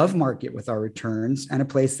be above market with our returns, and a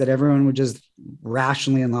place that everyone would just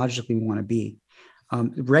rationally and logically want to be.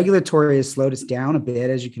 Regulatory has slowed us down a bit,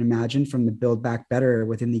 as you can imagine, from the Build Back Better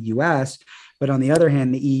within the US. But on the other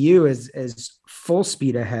hand, the EU is full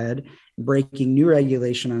speed ahead, breaking new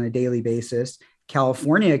regulation on a daily basis.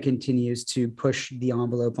 California continues to push the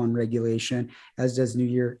envelope on regulation, as does New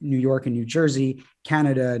York and New Jersey,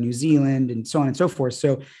 Canada, New Zealand, and so on and so forth.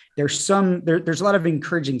 So there's a lot of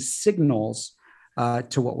encouraging signals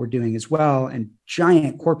to what we're doing as well, and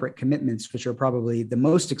giant corporate commitments, which are probably the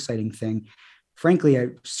most exciting thing. Frankly,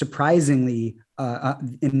 surprisingly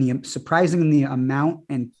in the amount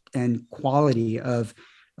and quality of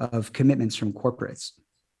commitments from corporates.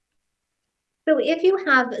 So if you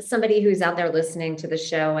have somebody who's out there listening to the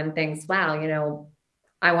show and thinks, wow,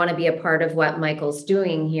 I want to be a part of what Michael's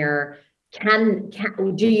doing here,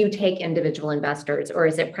 do you take individual investors, or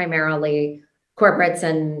is it primarily corporates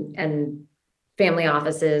and family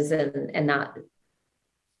offices and that?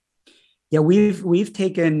 Yeah, we've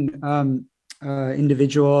taken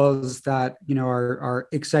individuals that are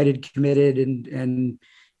excited, committed, and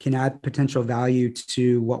can add potential value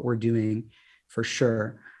to what we're doing, for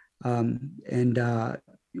sure. We're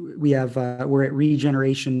at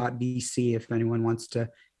Regeneration.VC if anyone wants to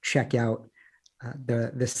check out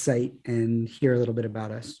the site and hear a little bit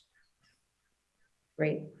about us.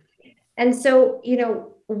 Great. And so,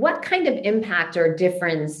 what kind of impact or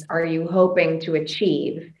difference are you hoping to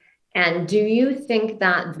achieve? And do you think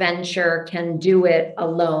that venture can do it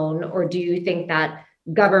alone, or do you think that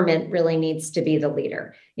government really needs to be the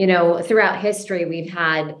leader? Throughout history, we've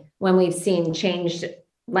had, when we've seen change,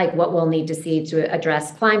 like what we'll need to see to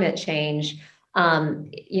address climate change,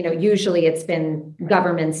 usually it's been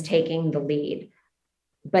governments taking the lead.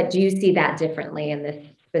 But do you see that differently in this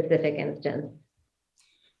specific instance?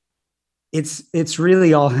 It's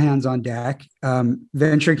really all hands on deck.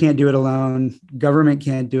 Venture can't do it alone. Government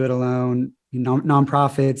can't do it alone.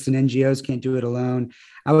 Nonprofits and NGOs can't do it alone.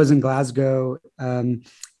 I was in Glasgow in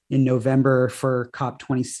November for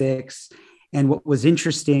COP26. And what was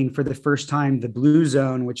interesting, for the first time, the blue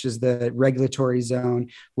zone, which is the regulatory zone,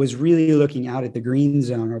 was really looking out at the green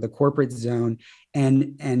zone, or the corporate zone,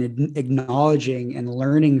 and acknowledging and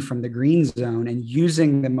learning from the green zone, and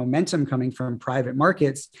using the momentum coming from private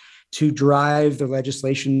markets to drive the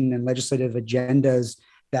legislation and legislative agendas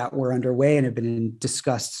that were underway and have been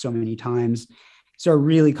discussed so many times. These are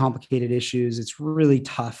really complicated issues. It's really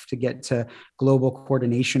tough to get to global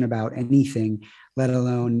coordination about anything, let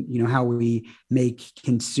alone, how we make,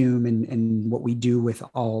 consume, and what we do with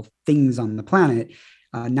all things on the planet.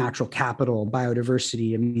 Natural capital,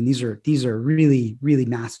 biodiversity. I mean, these are really, really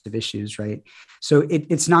massive issues, right? So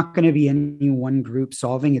it's not going to be any one group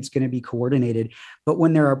solving. It's going to be coordinated. But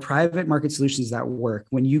when there are private market solutions that work,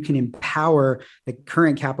 when you can empower the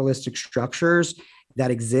current capitalistic structures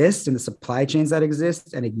that exist and the supply chains that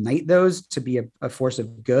exist, and ignite those to be a force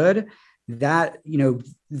of good, that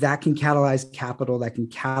can catalyze capital, that can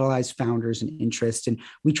catalyze founders and interest. And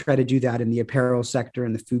we try to do that in the apparel sector,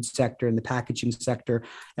 and the food sector, and the packaging sector,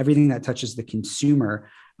 everything that touches the consumer.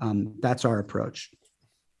 That's our approach.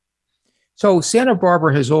 So Santa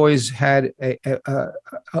Barbara has always had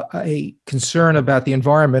a concern about the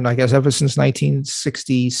environment, I guess, ever since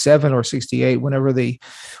 1967 or 68, whenever the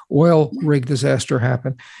oil rig disaster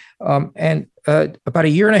happened. And about a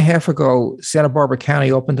year and a half ago, Santa Barbara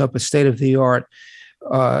County opened up a state-of-the-art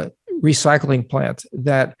recycling plant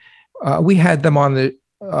that we had them on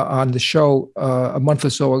the show a month or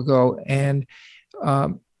so ago, and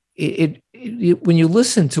when you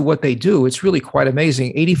listen to what they do, it's really quite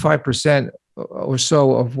amazing. 85% or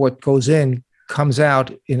so of what goes in comes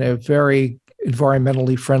out in a very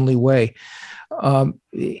environmentally friendly way.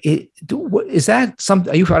 Is that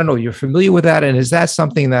something? I don't know. You're familiar with that, and is that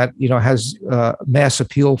something that has mass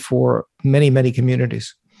appeal for many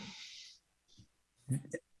communities?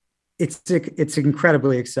 It's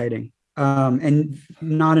incredibly exciting, and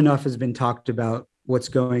not enough has been talked about what's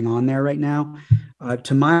going on there right now.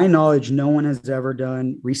 To my knowledge, no one has ever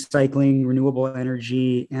done recycling, renewable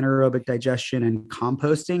energy, anaerobic digestion, and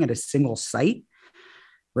composting at a single site,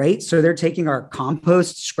 right? So they're taking our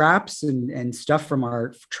compost scraps and stuff from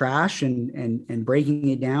our trash and breaking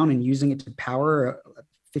it down and using it to power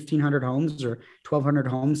 1,500 homes or 1,200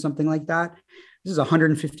 homes, something like that. This is a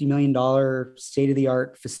 $150 million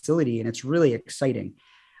state-of-the-art facility, and it's really exciting.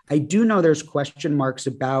 I do know there's question marks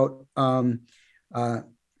about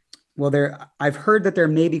I've heard that there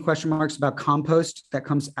may be question marks about compost that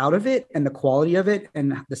comes out of it and the quality of it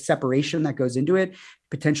and the separation that goes into it,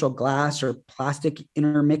 potential glass or plastic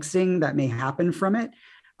intermixing that may happen from it.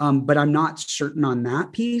 But I'm not certain on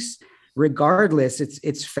that piece. Regardless,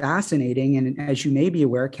 it's fascinating. And as you may be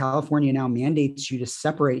aware, California now mandates you to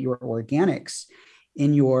separate your organics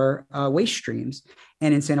in your waste streams.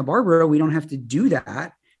 And in Santa Barbara, we don't have to do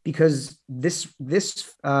that, because this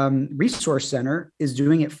resource center is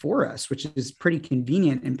doing it for us, which is pretty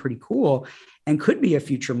convenient and pretty cool, and could be a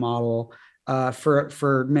future model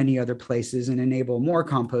for many other places and enable more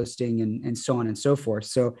composting and so on and so forth.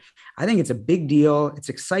 So I think it's a big deal. It's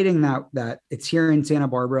exciting that it's here in Santa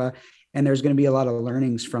Barbara, and there's going to be a lot of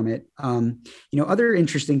learnings from it. Other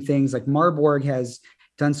interesting things like Marburg has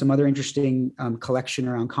done some other interesting collection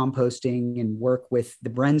around composting and work with the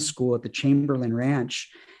Bren School at the Chamberlain Ranch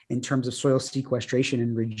in terms of soil sequestration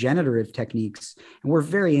and regenerative techniques. And we're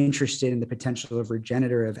very interested in the potential of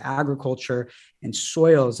regenerative agriculture and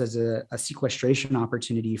soils as a sequestration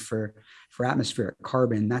opportunity for atmospheric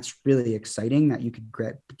carbon. That's really exciting, that you could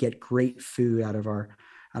get great food out of our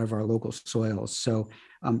local soils. So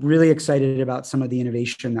I'm really excited about some of the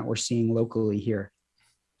innovation that we're seeing locally here.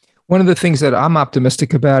 One of the things that I'm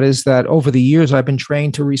optimistic about is that over the years, I've been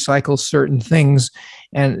trained to recycle certain things,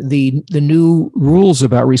 and the new rules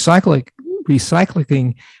about recycling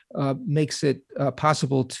makes it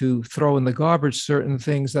possible to throw in the garbage certain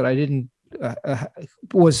things that I didn't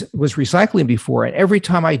was recycling before. And every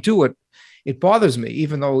time I do it, it bothers me,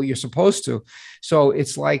 even though you're supposed to. So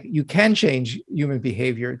it's like you can change human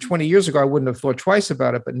behavior. 20 years ago, I wouldn't have thought twice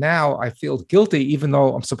about it, but now I feel guilty, even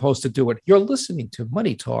though I'm supposed to do it. You're listening to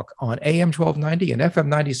Money Talk on AM 1290 and FM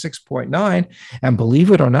 96.9. And believe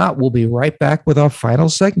it or not, we'll be right back with our final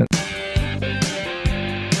segment.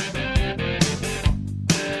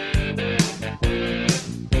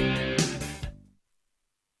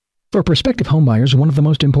 For prospective homebuyers, one of the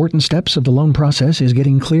most important steps of the loan process is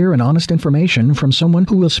getting clear and honest information from someone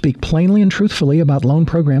who will speak plainly and truthfully about loan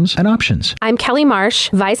programs and options. I'm Kelly Marsh,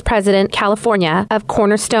 Vice President, California of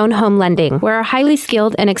Cornerstone Home Lending, where our highly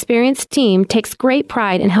skilled and experienced team takes great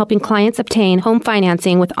pride in helping clients obtain home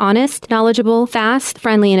financing with honest, knowledgeable, fast,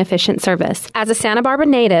 friendly, and efficient service. As a Santa Barbara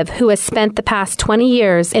native who has spent the past 20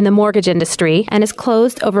 years in the mortgage industry and has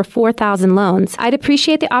closed over 4,000 loans, I'd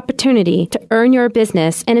appreciate the opportunity to earn your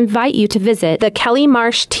business and invite you to visit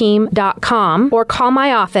thekellymarshteam.com or call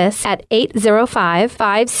my office at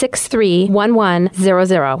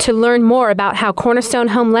 805-563-1100 to learn more about how Cornerstone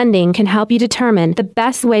Home Lending can help you determine the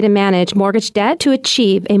best way to manage mortgage debt to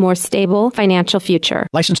achieve a more stable financial future.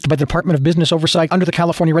 Licensed by the Department of Business Oversight under the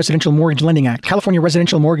California Residential Mortgage Lending Act. California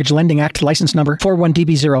Residential Mortgage Lending Act license number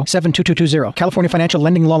 41DB0-72220. California Financial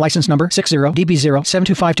Lending Law license number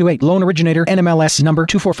 60DB0-72528. Loan originator NMLS number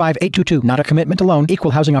 245822. Not a commitment to loan.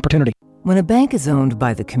 Equal housing opportunity. When a bank is owned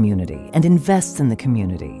by the community and invests in the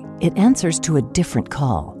community, it answers to a different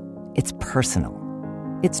call. It's personal.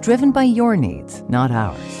 It's driven by your needs, not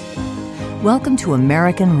ours. Welcome to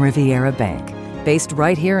American Riviera Bank, based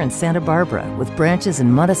right here in Santa Barbara with branches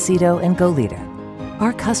in Montecito and Goleta.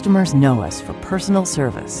 Our customers know us for personal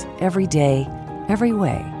service every day, every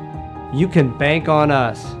way. You can bank on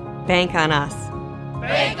us. Bank on us.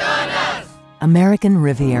 Bank on us. American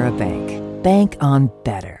Riviera Bank. Bank on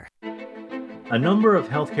better. A number of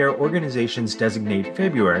healthcare organizations designate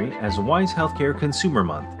February as Wise Healthcare Consumer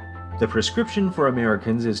Month. The prescription for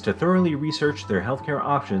Americans is to thoroughly research their healthcare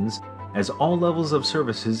options, as all levels of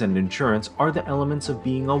services and insurance are the elements of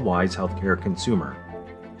being a wise healthcare consumer.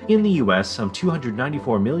 In the U.S., some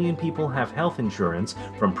 294 million people have health insurance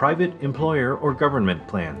from private, employer, or government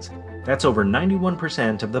plans. That's over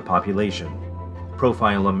 91% of the population.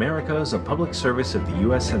 Profile America is a public service of the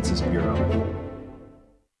U.S. Census Bureau.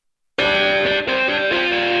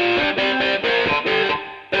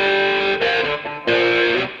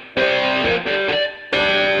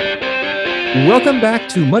 Welcome back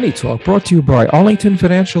to Money Talk, brought to you by Arlington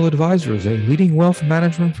Financial Advisors, a leading wealth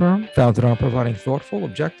management firm founded on providing thoughtful,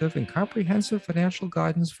 objective, and comprehensive financial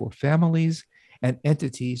guidance for families and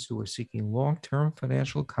entities who are seeking long-term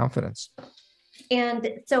financial confidence.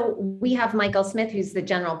 And so we have Michael Smith, who's the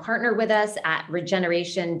general partner with us at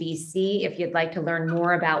Regeneration.VC. If you'd like to learn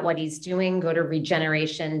more about what he's doing, go to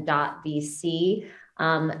Regeneration.VC.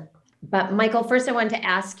 But Michael, first I wanted to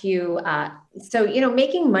ask you,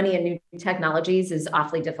 making money in new technologies is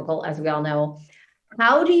awfully difficult, as we all know.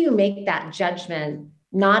 How do you make that judgment,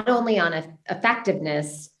 not only on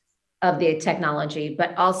effectiveness of the technology,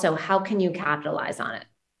 but also how can you capitalize on it?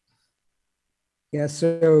 Yeah,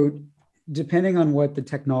 so depending on what the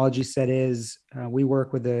technology set is, we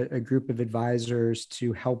work with a group of advisors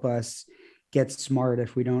to help us get smart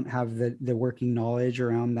if we don't have the working knowledge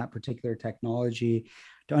around that particular technology.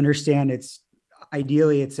 To understand it's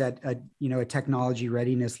at a technology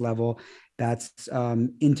readiness level that's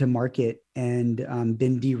into market and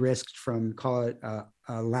been de-risked from, call it a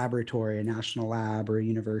laboratory, a national lab or a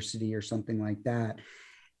university or something like that.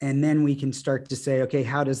 And then we can start to say, okay,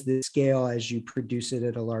 how does this scale as you produce it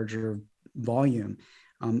at a larger volume?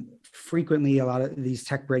 Frequently, a lot of these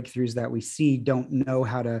tech breakthroughs that we see don't know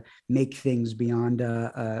how to make things beyond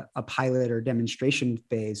a pilot or demonstration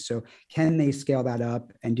phase. So can they scale that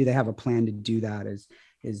up, and do they have a plan to do that is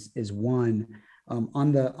one.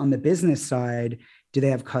 On the business side, do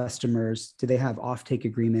they have customers? Do they have offtake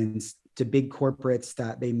agreements to big corporates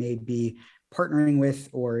that they may be partnering with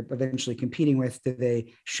or eventually competing with? Do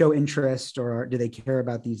they show interest, or do they care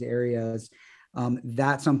about these areas?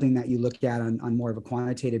 That's something that you look at on more of a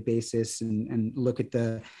quantitative basis and look at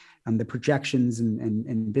the projections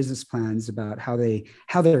and business plans about how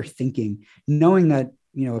they're thinking, knowing that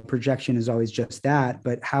a projection is always just that,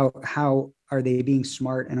 but how are they being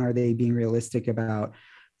smart, and are they being realistic about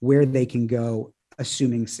where they can go,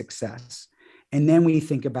 assuming success? And then we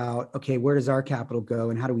think about, okay, where does our capital go,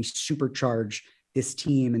 and how do we supercharge this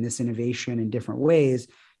team and this innovation in different ways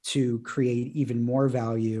to create even more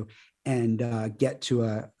value and get to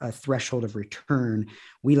a threshold of return?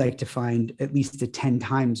 We like to find at least a 10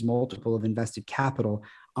 times multiple of invested capital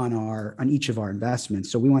on each of our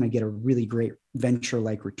investments. So we want to get a really great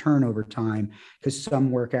venture-like return over time, because some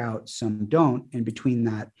work out, some don't. And between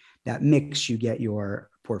that mix, you get your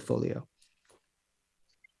portfolio.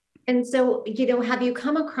 And so, have you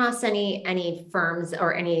come across any firms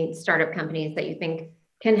or any startup companies that you think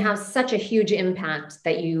can have such a huge impact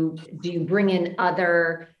that do you bring in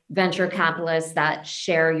other venture capitalists that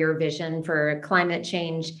share your vision for climate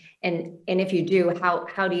change? And if you do,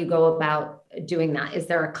 how do you go about doing that? Is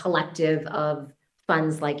there a collective of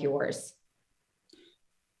funds like yours?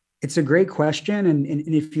 It's a great question. And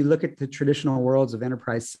if you look at the traditional worlds of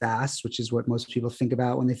enterprise SaaS, which is what most people think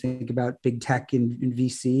about when they think about big tech and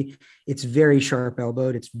VC, it's very sharp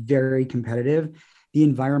elbowed. It's very competitive. The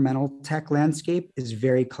environmental tech landscape is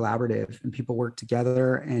very collaborative, and people work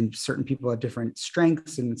together, and certain people have different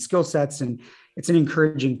strengths and skill sets. And it's an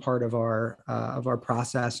encouraging part of our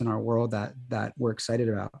process and our world that we're excited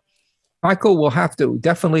about. Michael, we'll have to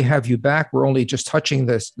definitely have you back. We're only just touching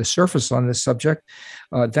the surface on this subject.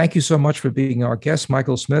 Thank you so much for being our guest,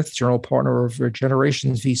 Michael Smith, general partner of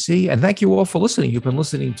Regeneration.VC. And thank you all for listening. You've been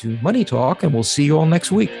listening to Money Talk, and we'll see you all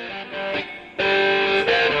next week.